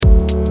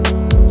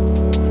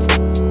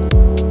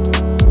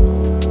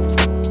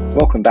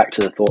Welcome back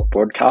to the Thought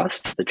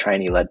Broadcast, the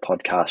trainee-led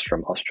podcast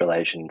from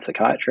Australasian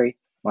Psychiatry.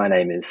 My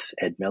name is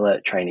Ed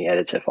Miller, trainee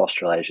editor for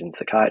Australasian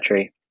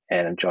Psychiatry,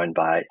 and I'm joined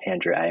by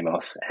Andrew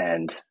Amos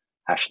and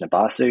Ashna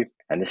Basu.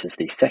 And this is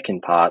the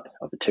second part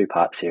of a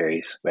two-part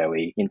series where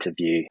we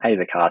interview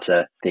Ava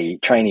Carter, the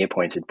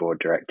trainee-appointed board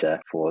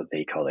director for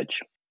the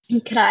college.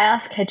 Can I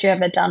ask, had you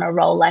ever done a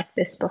role like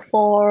this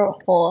before,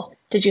 or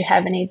did you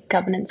have any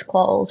governance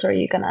quals, or are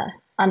you going to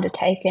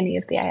undertake any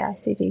of the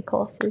AICD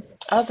courses?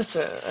 Oh, that's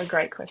a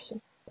great question.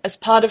 As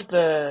part of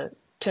the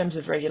terms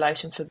of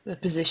regulation for the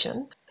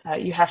position,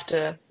 you have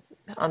to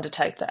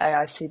undertake the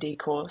AICD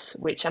course,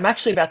 which I'm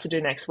actually about to do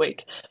next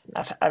week.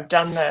 I've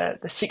done the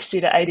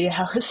 60 to 80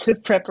 hours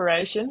of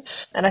preparation,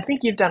 and I think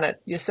you've done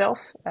it yourself,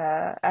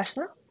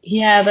 Ashna?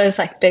 Yeah, those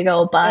like big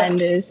old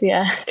binders,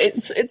 yeah.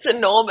 It's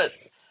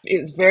enormous. It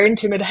was very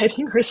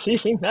intimidating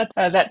receiving that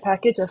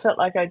package. I felt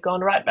like I'd gone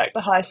right back to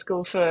high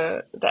school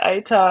for the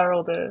ATAR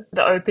or the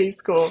OP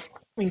score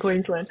in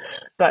Queensland.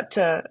 But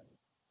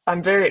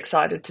I'm very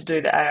excited to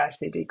do the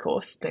AICD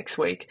course next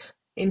week.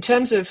 In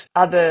terms of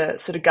other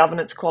sort of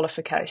governance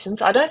qualifications,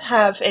 I don't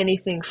have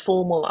anything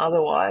formal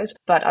otherwise,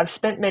 but I've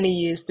spent many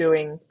years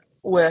doing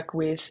work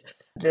with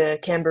the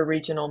Canberra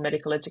Regional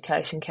Medical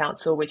Education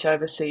Council, which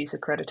oversees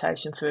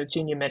accreditation for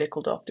junior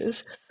medical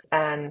doctors.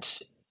 And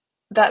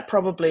that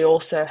probably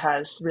also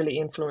has really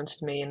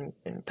influenced me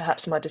in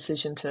perhaps my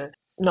decision to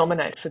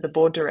nominate for the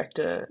board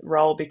director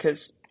role,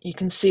 because you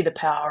can see the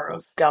power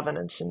of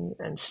governance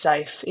and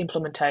safe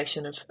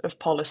implementation of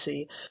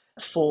policy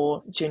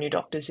for junior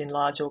doctors in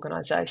large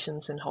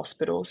organisations and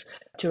hospitals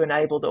to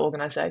enable the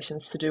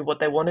organisations to do what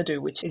they want to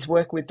do, which is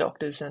work with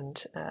doctors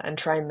and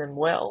train them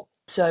well.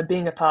 So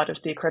being a part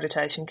of the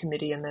accreditation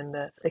committee and then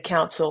the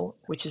council,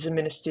 which is a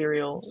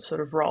ministerial sort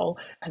of role,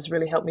 has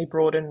really helped me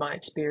broaden my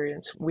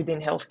experience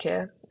within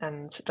healthcare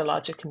and the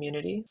larger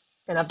community.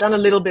 And I've done a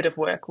little bit of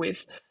work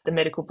with the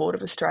Medical Board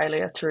of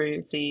Australia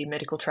through the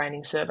Medical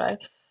Training Survey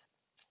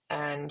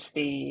and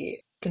the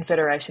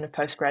Confederation of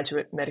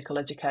Postgraduate Medical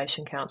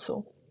Education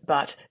Council.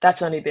 But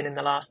that's only been in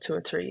the last 2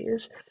 or 3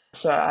 years.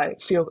 So I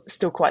feel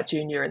still quite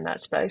junior in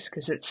that space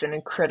because it's an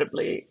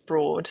incredibly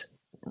broad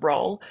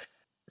role.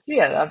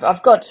 Yeah,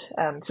 I've got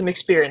some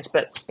experience,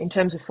 but in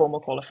terms of formal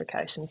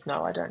qualifications,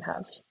 no, I don't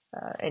have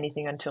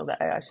anything until the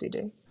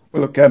AICD.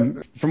 Well, look,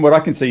 from what I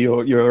can see,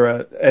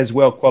 you're as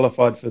well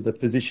qualified for the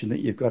position that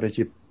you've got as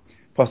you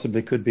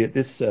possibly could be at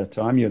this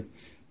time.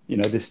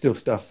 There's still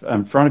stuff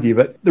in front of you.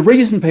 But the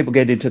reason people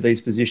get into these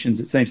positions,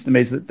 it seems to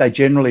me, is that they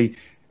generally,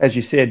 as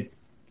you said,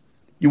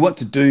 you want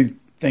to do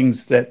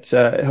things that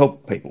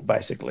help people,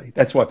 basically.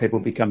 That's why people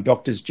become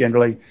doctors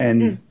generally.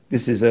 And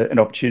this is an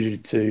opportunity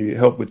to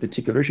help with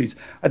particular issues.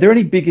 Are there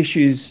any big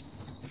issues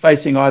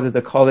facing either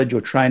the college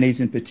or trainees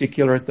in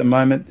particular at the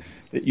moment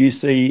that you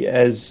see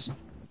as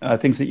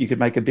things that you could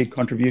make a big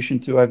contribution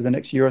to over the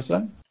next year or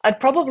so? I'd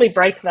probably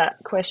break that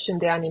question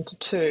down into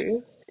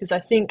two, because I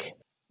think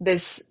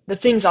there's the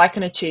things I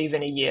can achieve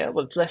in a year.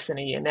 Well, it's less than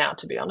a year now,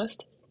 to be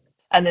honest.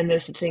 And then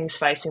there's the things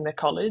facing the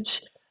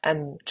college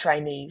and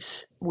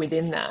trainees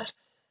within that.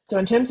 So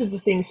in terms of the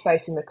things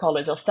facing the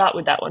college, I'll start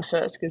with that one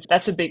first, because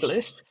that's a big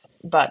list,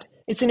 but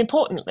it's an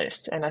important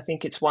list. And I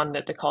think it's one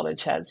that the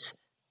college has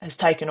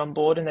taken on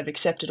board, and they've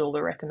accepted all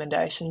the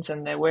recommendations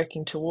and they're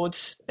working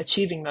towards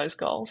achieving those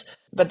goals.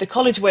 But the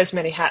college wears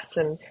many hats,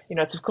 and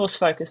it's of course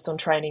focused on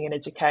training and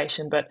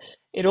education, but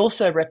it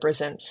also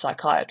represents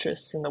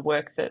psychiatrists and the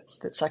work that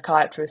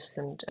psychiatrists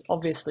and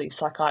obviously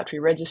psychiatry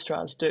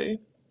registrars do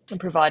in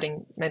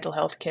providing mental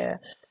health care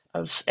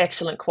of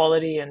excellent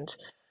quality and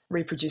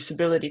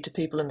reproducibility to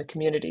people in the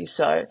community.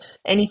 So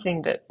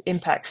anything that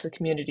impacts the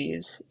community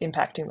is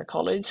impacting the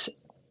college.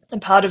 And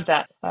part of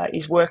that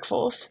is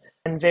workforce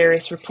and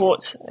various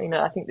reports.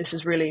 I think this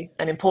is really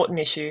an important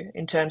issue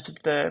in terms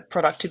of the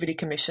Productivity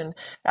Commission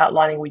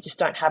outlining we just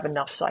don't have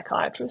enough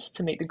psychiatrists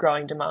to meet the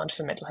growing demand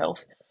for mental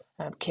health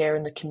care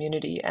in the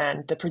community,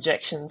 and the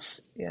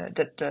projections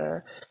that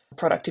the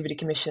Productivity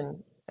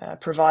Commission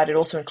provided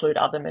also include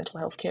other mental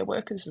health care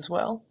workers as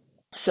well.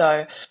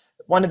 So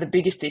one of the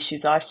biggest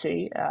issues I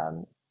see,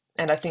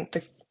 and I think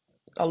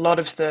a lot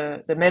of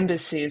the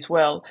members see as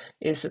well,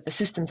 is that the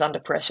system's under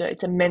pressure.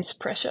 It's immense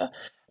pressure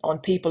on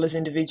people as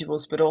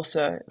individuals, but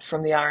also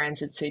from the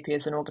RNZCP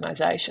as an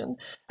organisation.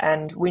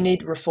 And we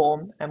need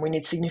reform, and we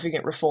need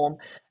significant reform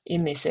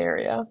in this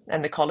area.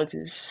 And the college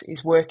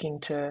is working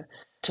to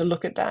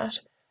look at that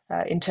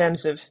in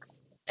terms of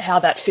how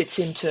that fits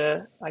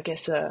into, I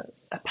guess, a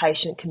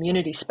patient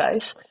community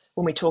space.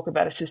 When we talk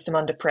about a system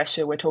under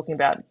pressure, we're talking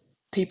about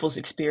people's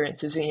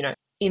experiences,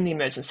 in the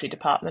emergency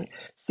department,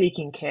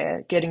 seeking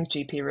care, getting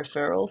GP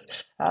referrals,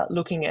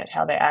 looking at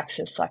how they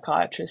access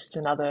psychiatrists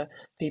and other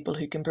people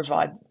who can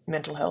provide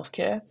mental health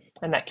care,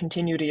 and that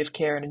continuity of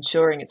care and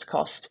ensuring its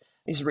cost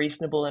is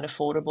reasonable and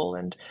affordable.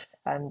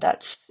 And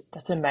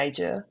that's a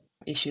major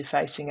issue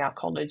facing our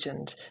college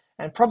and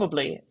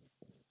probably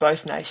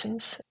both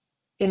nations.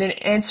 In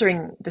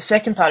answering the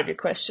second part of your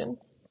question,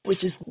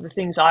 which is the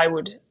things I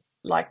would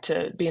like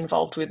to be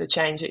involved with, a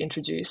change or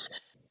introduce,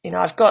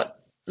 I've got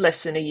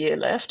less than a year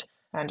left,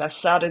 and I've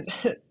started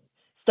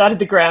started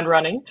the ground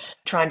running,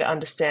 trying to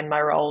understand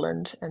my role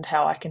and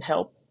how I can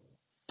help.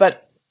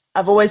 But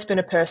I've always been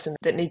a person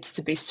that needs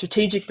to be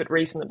strategic but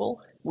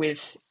reasonable,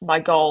 with my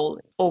goal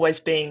always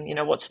being,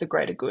 what's the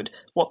greater good?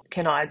 What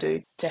can I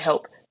do to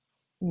help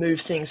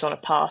move things on a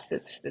path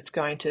that's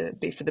going to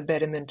be for the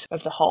betterment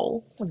of the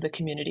whole of the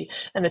community?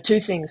 And the two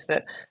things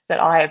that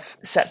I have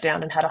sat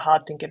down and had a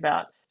hard think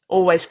about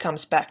always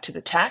comes back to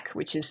the TAC,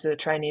 which is the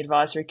Trainee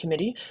Advisory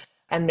Committee,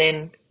 and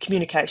then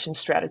communication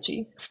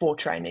strategy for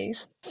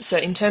trainees. So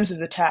in terms of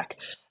the TAC,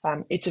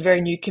 it's a very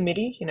new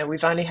committee.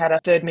 We've only had our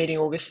third meeting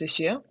August this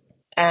year,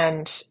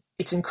 and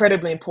it's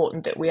incredibly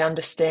important that we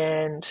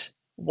understand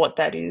what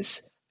that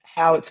is,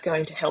 how it's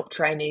going to help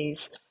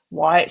trainees,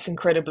 why it's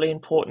incredibly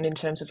important in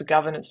terms of a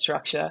governance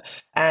structure,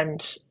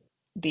 and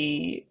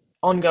the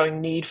ongoing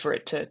need for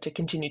it to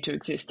continue to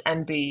exist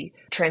and be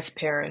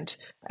transparent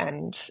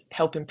and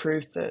help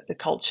improve the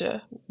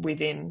culture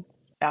within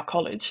our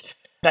college.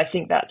 And I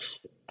think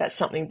that's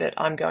something that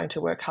I'm going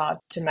to work hard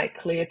to make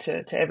clear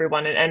to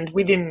everyone, and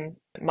within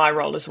my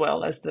role as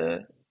well as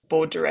the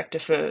board director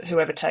for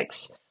whoever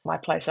takes my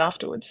place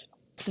afterwards,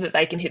 so that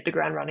they can hit the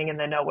ground running and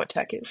they know what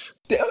TAC is.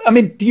 I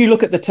mean, do you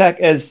look at the TAC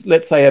as,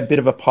 let's say, a bit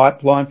of a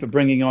pipeline for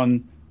bringing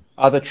on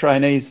other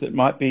trainees that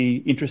might be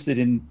interested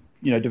in,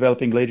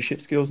 developing leadership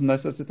skills and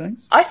those sorts of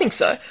things? I think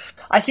so.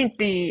 I think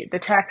the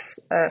TAC's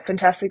a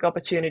fantastic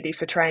opportunity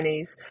for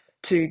trainees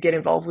to get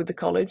involved with the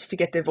college, to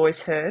get their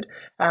voice heard,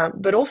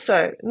 but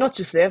also not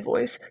just their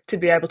voice, to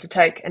be able to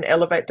take and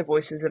elevate the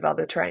voices of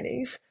other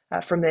trainees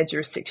from their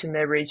jurisdiction,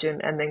 their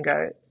region, and then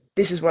go,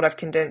 this is what I've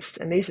condensed,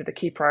 and these are the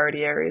key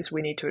priority areas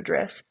we need to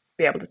address,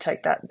 be able to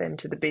take that then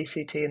to the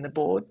BCT and the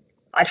board.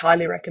 I'd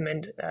highly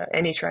recommend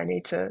any trainee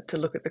to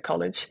look at the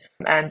college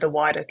and the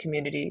wider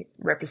community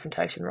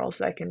representation roles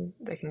they can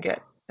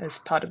get as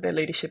part of their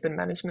leadership and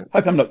management. I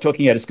hope I'm not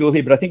talking out of school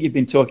here, but I think you've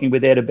been talking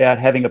with Ed about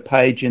having a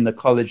page in the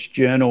college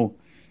journal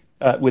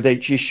with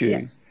each issue.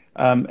 Yeah.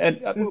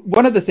 And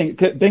one of the things,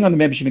 being on the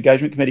membership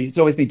engagement committee, it's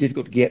always been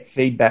difficult to get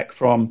feedback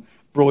from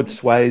broad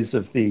swathes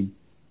of the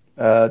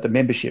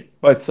membership,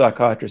 both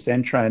psychiatrists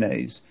and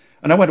trainees.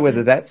 And I wonder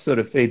whether that sort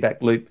of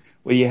feedback loop,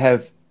 where you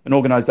have an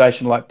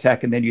organisation like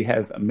TAC and then you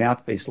have a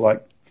mouthpiece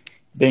like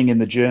being in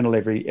the journal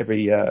every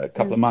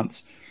couple of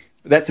months,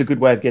 that's a good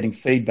way of getting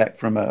feedback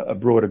from a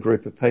broader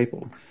group of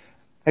people.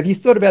 Have you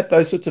thought about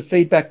those sorts of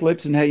feedback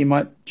loops and how you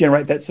might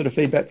generate that sort of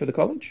feedback for the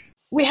college?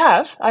 We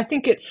have. I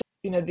think it's,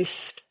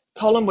 this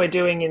column we're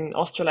doing in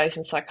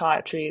Australasian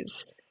psychiatry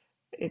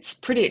it's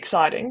pretty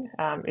exciting.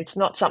 It's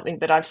not something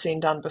that I've seen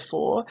done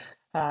before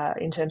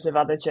in terms of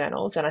other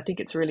journals, and I think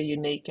it's really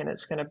unique, and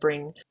it's going to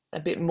bring a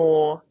bit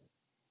more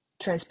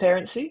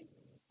transparency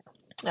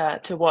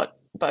to what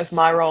both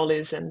my role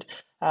is, and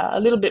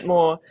a little bit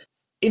more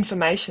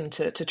information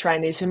to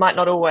trainees who might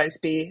not always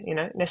be,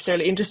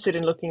 necessarily interested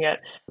in looking at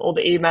all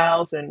the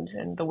emails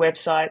and the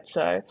website.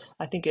 So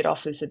I think it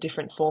offers a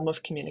different form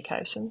of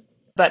communication.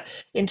 But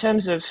in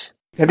terms of...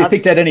 Have you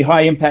picked out any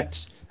high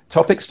impact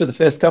topics for the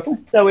first couple?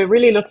 So we're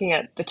really looking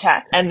at the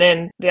TAC. And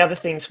then the other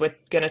things we're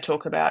going to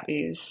talk about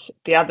is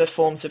the other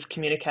forms of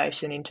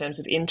communication in terms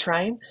of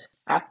in-train,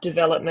 app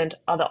development,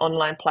 other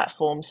online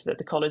platforms that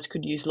the college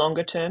could use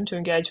longer term to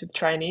engage with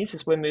trainees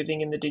as we're moving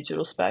in the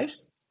digital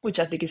space, which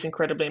I think is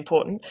incredibly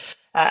important.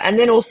 And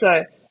then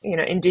also,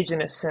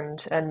 Indigenous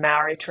and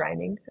Maori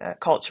training,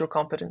 cultural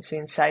competency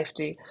and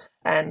safety,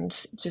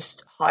 and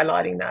just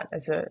highlighting that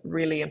as a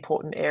really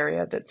important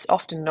area that's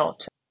often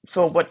not,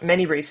 for what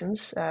many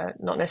reasons,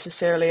 not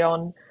necessarily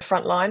on the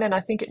front line, and I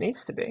think it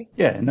needs to be.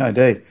 Yeah, no,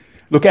 indeed.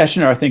 Look,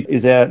 Ashna, I think,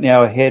 is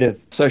now head of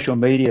social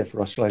media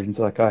for Australasian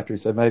Psychiatry,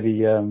 so maybe,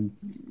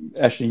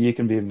 Ashna, you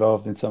can be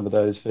involved in some of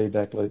those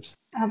feedback loops.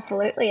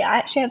 Absolutely. I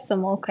actually have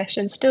some more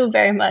questions, still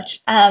very much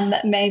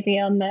maybe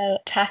on the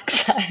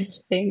tax side of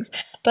things.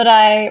 But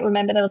I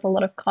remember there was a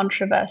lot of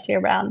controversy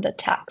around the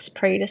tax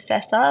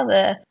predecessor,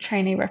 the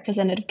Trainee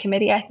Representative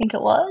Committee, I think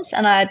it was.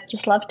 And I'd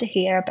just love to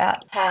hear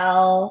about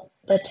how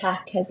the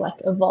TAC has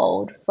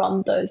evolved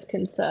from those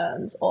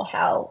concerns, or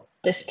how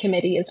this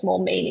committee is more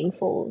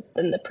meaningful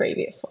than the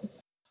previous one.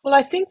 Well,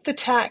 I think the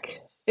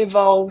TAC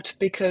evolved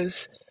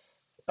because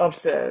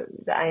of the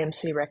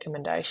AMC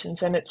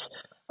recommendations, and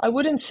I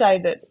wouldn't say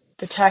that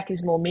the TAC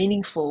is more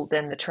meaningful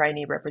than the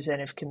Trainee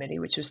Representative Committee,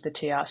 which was the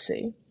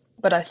TRC.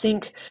 But I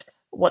think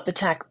what the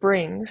TAC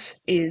brings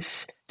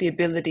is the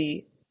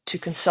ability to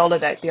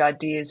consolidate the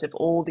ideas of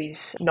all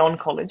these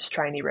non-college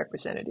trainee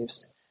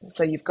representatives.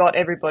 So you've got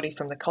everybody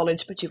from the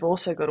college, but you've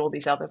also got all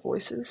these other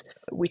voices,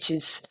 which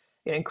is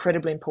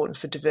incredibly important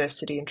for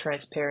diversity and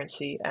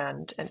transparency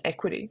and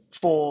equity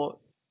for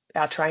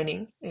our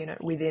training,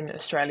 within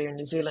Australia and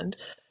New Zealand.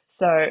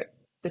 So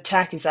the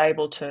TAC is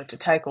able to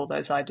take all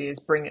those ideas,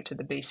 bring it to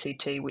the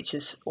BCT, which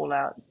is all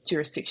our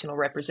jurisdictional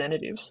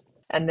representatives,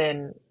 and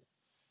then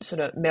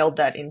sort of meld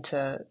that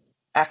into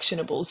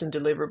actionables and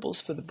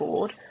deliverables for the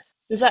board.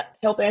 Does that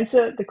help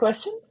answer the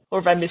question, or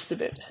have I missed a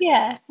bit?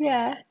 Yeah.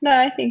 No,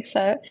 I think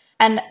so.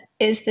 And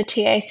is the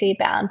TAC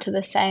bound to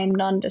the same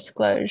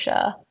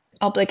non-disclosure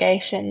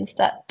obligations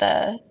that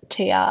the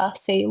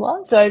TRC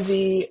was? So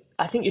the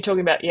I think you're talking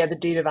about, the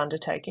deed of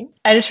undertaking.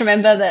 I just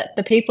remember that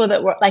the people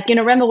that were like,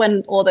 remember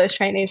when all those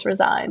trainees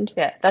resigned?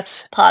 Yeah,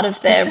 that's part of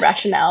their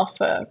rationale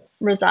for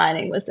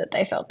resigning was that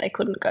they felt they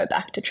couldn't go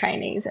back to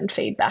trainees and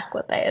feed back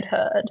what they had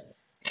heard.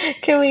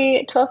 Can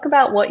we talk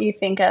about what you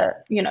think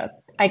are,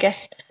 I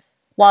guess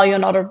while you're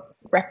not a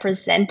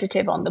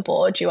representative on the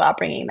board, you are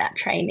bringing that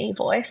trainee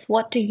voice.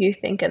 What do you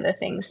think are the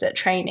things that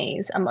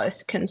trainees are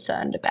most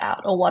concerned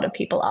about, or what have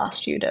people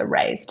asked you to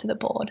raise to the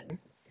board?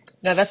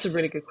 No, that's a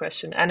really good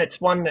question. And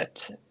it's one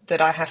that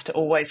I have to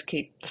always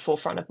keep the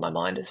forefront of my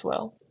mind as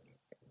well.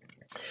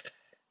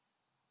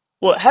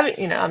 Well,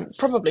 I'm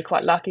probably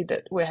quite lucky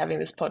that we're having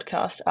this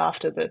podcast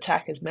after the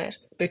TAC has met,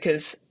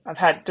 because I've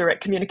had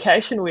direct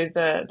communication with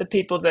the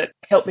people that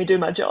help me do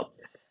my job.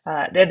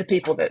 They're the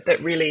people that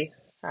really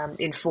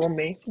inform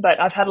me.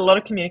 But I've had a lot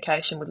of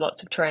communication with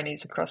lots of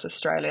trainees across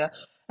Australia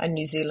and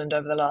New Zealand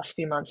over the last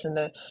few months.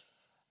 And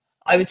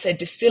I would say,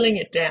 distilling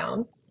it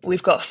down,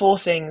 we've got 4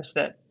 things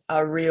that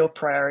are real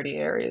priority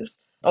areas.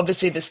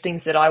 Obviously, there's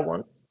things that I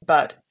want,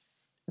 but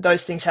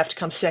those things have to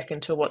come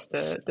second to what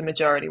the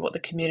majority, what the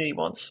community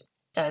wants.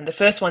 And the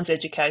first one's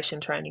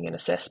education, training and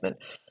assessment.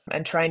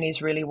 And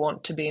trainees really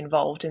want to be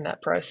involved in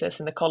that process,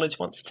 and the college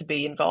wants to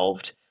be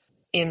involved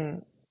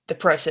in the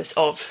process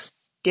of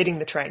getting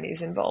the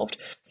trainees involved.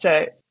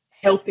 So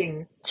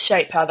helping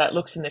shape how that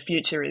looks in the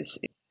future is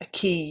a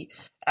key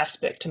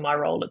aspect to my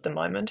role at the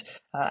moment,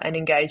 and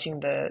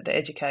engaging the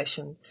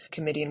education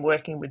committee and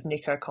working with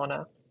Nick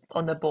O'Connor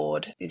on the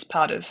board is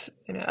part of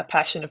a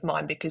passion of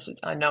mine, because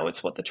I know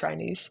it's what the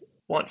trainees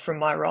want from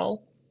my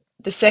role.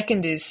 The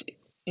second is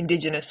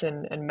Indigenous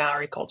and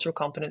Maori cultural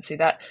competency.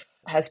 That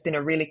has been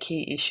a really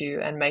key issue,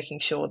 and making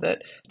sure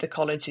that the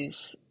college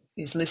is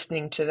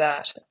listening to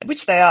that,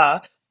 which they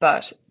are,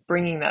 but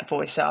bringing that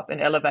voice up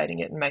and elevating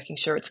it and making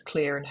sure it's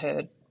clear and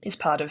heard is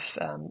part of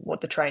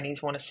what the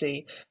trainees want to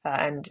see,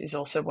 and is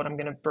also what I'm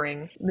going to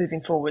bring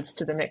moving forwards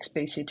to the next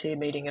BCT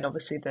meeting, and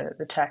obviously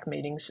the TAC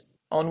meetings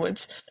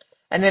onwards.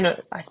 And then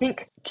I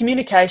think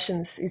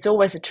communications is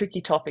always a tricky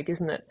topic,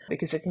 isn't it?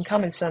 Because it can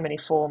come in so many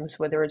forms,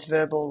 whether it's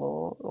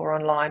verbal or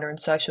online or in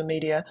social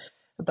media.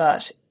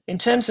 But in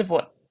terms of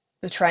what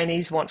the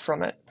trainees want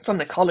from it, from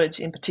the college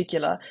in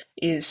particular,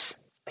 is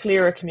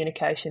clearer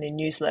communication in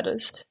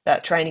newsletters,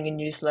 that training and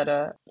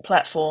newsletter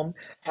platform,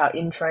 how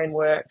InTrain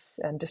works,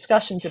 and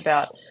discussions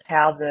about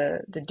how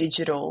the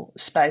digital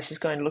space is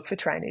going to look for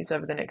trainees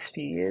over the next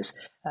few years.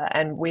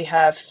 And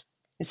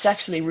it's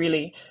actually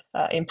really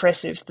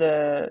impressive,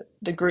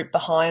 the group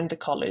behind the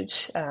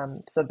college,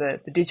 so the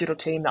digital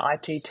team, the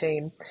IT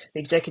team, the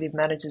executive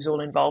managers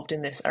all involved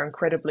in this are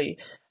incredibly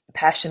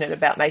passionate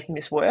about making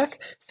this work.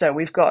 So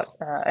we've got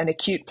an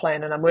acute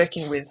plan, and I'm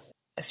working with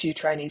a few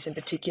trainees in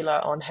particular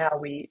on how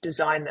we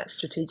design that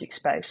strategic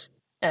space.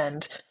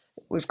 And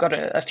we've got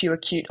a few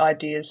acute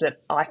ideas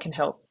that I can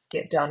help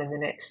get done in the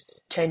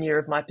next tenure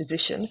of my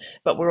position,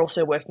 but we're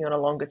also working on a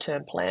longer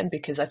term plan,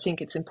 because I think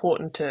it's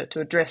important to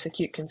address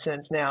acute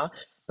concerns now.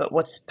 But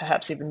what's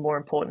perhaps even more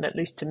important, at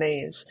least to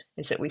me,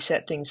 is that we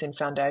set things in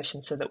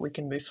foundation so that we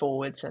can move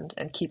forwards and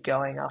keep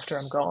going after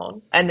I'm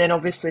gone. And then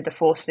obviously the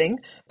fourth thing,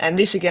 and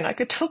this again I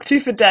could talk to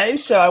for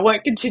days, so I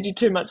won't continue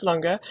too much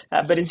longer,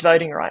 but is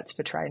voting rights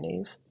for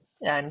trainees.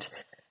 And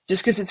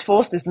just because it's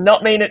fourth does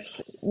not mean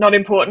it's not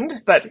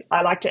important, but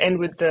I like to end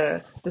with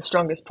the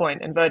strongest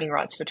point, and voting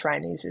rights for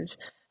trainees is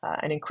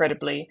an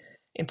incredibly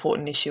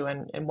important issue,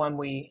 and one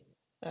we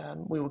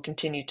will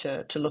continue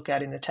to look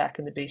at in the TAC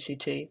and the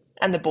BCT,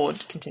 and the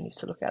board continues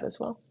to look at as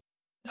well.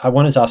 I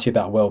wanted to ask you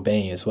about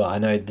well-being as well. I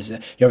know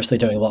you're obviously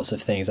doing lots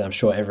of things, and I'm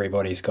sure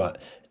everybody's got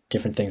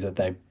different things that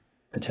they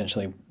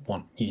potentially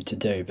want you to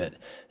do, but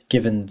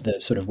given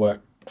the sort of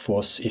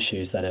workforce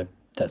issues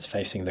that's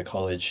facing the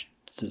college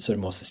sort of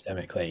more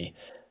systemically,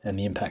 and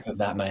the impact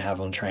that may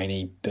have on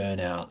trainee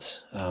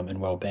burnout and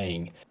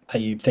well-being, are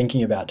you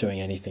thinking about doing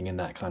anything in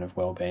that kind of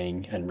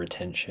well-being and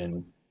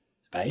retention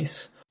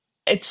space?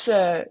 It's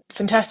a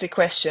fantastic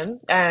question,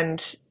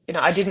 and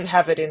I didn't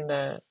have it in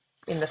the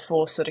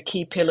 4 sort of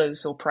key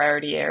pillars or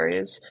priority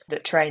areas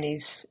that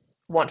trainees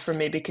want from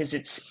me, because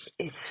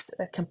it's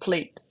a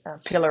complete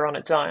pillar on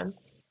its own,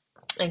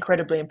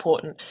 incredibly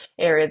important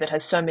area that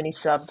has so many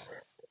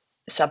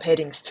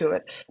subheadings to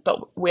it.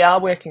 But we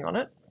are working on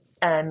it,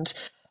 and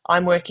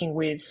I'm working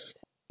with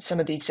some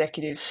of the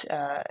executives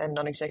and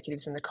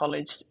non-executives in the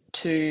college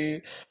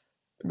to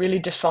really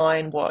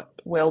define what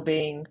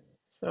well-being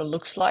sort of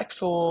looks like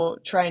for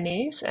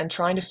trainees, and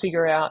trying to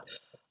figure out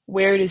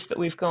where it is that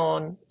we've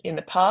gone in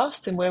the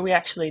past and where we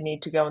actually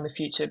need to go in the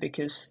future,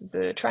 because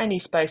the trainee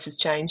space is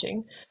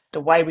changing.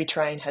 The way we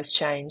train has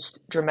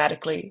changed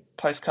dramatically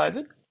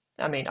post-COVID.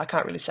 I mean, I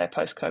can't really say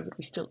post-COVID,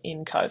 we're still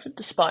in COVID,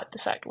 despite the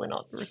fact we're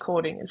not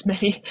recording as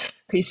many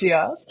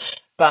PCRs.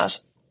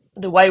 But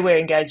the way we're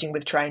engaging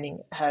with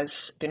training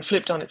has been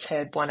flipped on its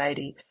head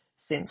 180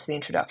 since the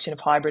introduction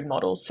of hybrid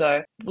models.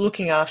 So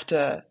looking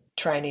after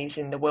trainees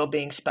in the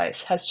wellbeing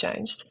space has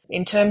changed.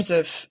 In terms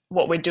of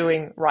what we're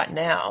doing right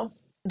now,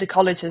 the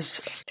college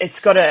it's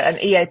got an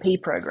EAP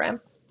program,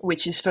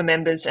 which is for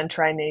members and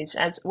trainees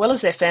as well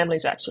as their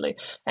families, actually.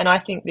 And I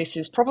think this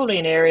is probably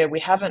an area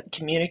we haven't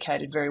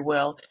communicated very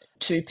well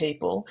to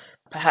people.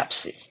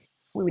 Perhaps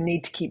we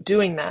need to keep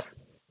doing that.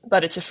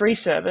 But it's a free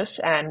service,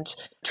 and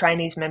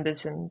trainees,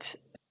 members and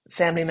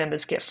family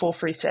members get 4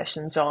 free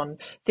sessions on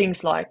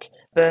things like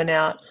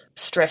burnout,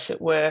 stress at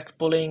work,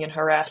 bullying and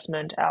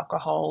harassment,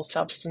 alcohol,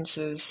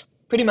 substances,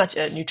 pretty much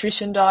a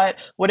nutrition, diet,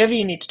 whatever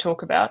you need to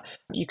talk about,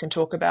 you can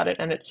talk about it.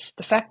 And it's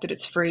the fact that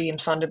it's free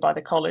and funded by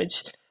the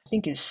college, I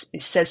think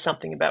says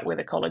something about where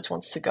the college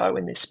wants to go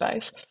in this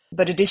space.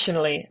 But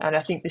additionally, and I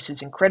think this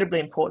is incredibly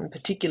important,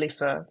 particularly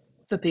for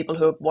people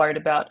who are worried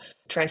about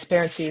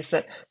transparency, is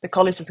that the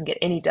college doesn't get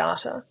any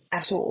data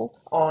at all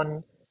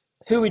on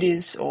who it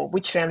is or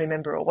which family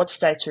member or what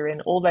state you're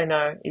in. All they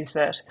know is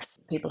that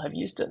people have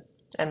used it,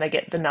 and they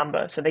get the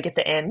number. So they get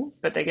the N,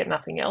 but they get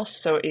nothing else.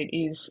 So it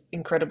is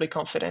incredibly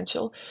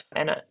confidential.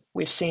 And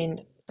we've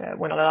seen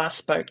when I last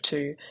spoke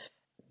to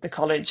the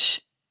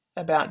college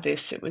about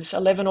this, it was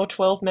 11 or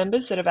 12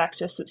 members that have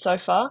accessed it so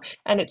far.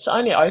 And it's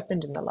only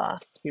opened in the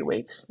last few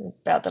weeks,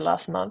 about the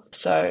last month.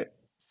 So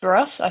for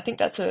us, I think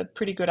that's a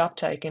pretty good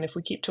uptake. And if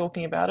we keep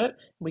talking about it,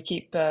 we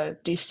keep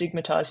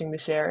destigmatizing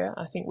this area,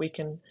 I think we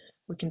can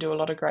do a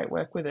lot of great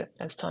work with it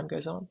as time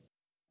goes on.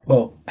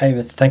 Well,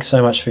 Ava, thanks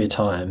so much for your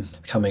time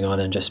coming on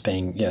and just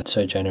being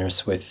so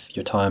generous with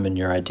your time and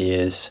your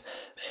ideas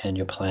and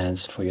your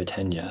plans for your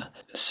tenure.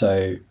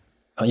 So,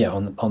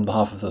 on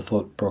behalf of the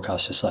Thought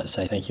Broadcast, just like to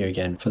say thank you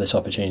again for this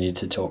opportunity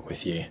to talk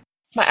with you.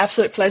 My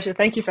absolute pleasure.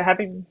 Thank you for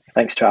having me.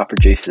 Thanks to our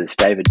producers,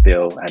 David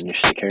Bill and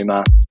Nishni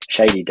Kumar,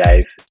 Shady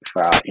Dave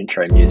for our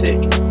intro music,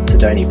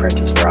 Sidoni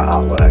Prentice for our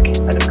artwork,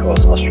 and of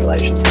course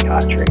Australasian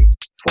Psychiatry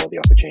for the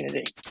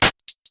opportunity.